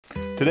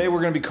Today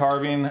we're gonna be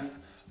carving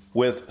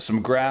with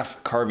some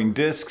Graff carving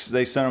discs.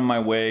 They sent them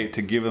my way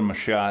to give them a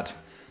shot.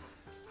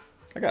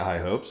 I got high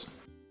hopes.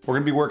 We're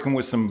gonna be working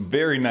with some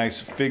very nice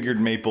figured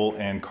maple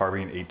and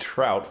carving a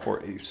trout for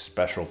a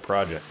special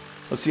project.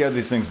 Let's see how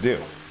these things do.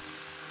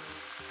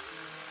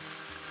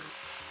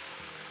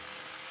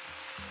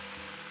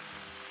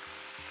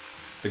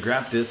 The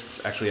Graff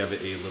discs actually have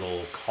a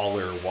little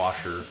collar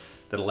washer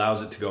that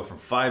allows it to go from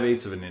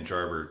 5/8 of an inch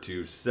arbor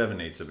to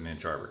 7/8 of an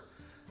inch arbor.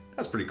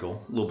 That's pretty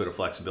cool, a little bit of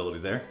flexibility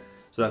there.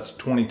 So that's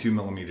 22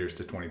 millimeters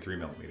to 23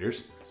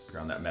 millimeters, if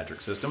you're on that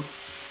metric system.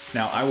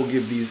 Now I will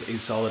give these a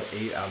solid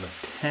 8 out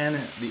of 10.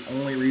 The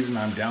only reason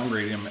I'm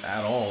downgrading them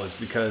at all is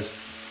because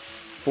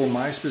for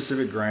my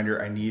specific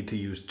grinder, I need to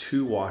use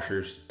 2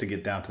 washers to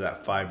get down to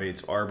that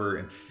 5/8 arbor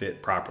and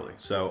fit properly.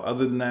 So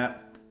other than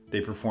that, they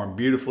perform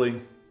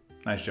beautifully.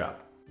 Nice job.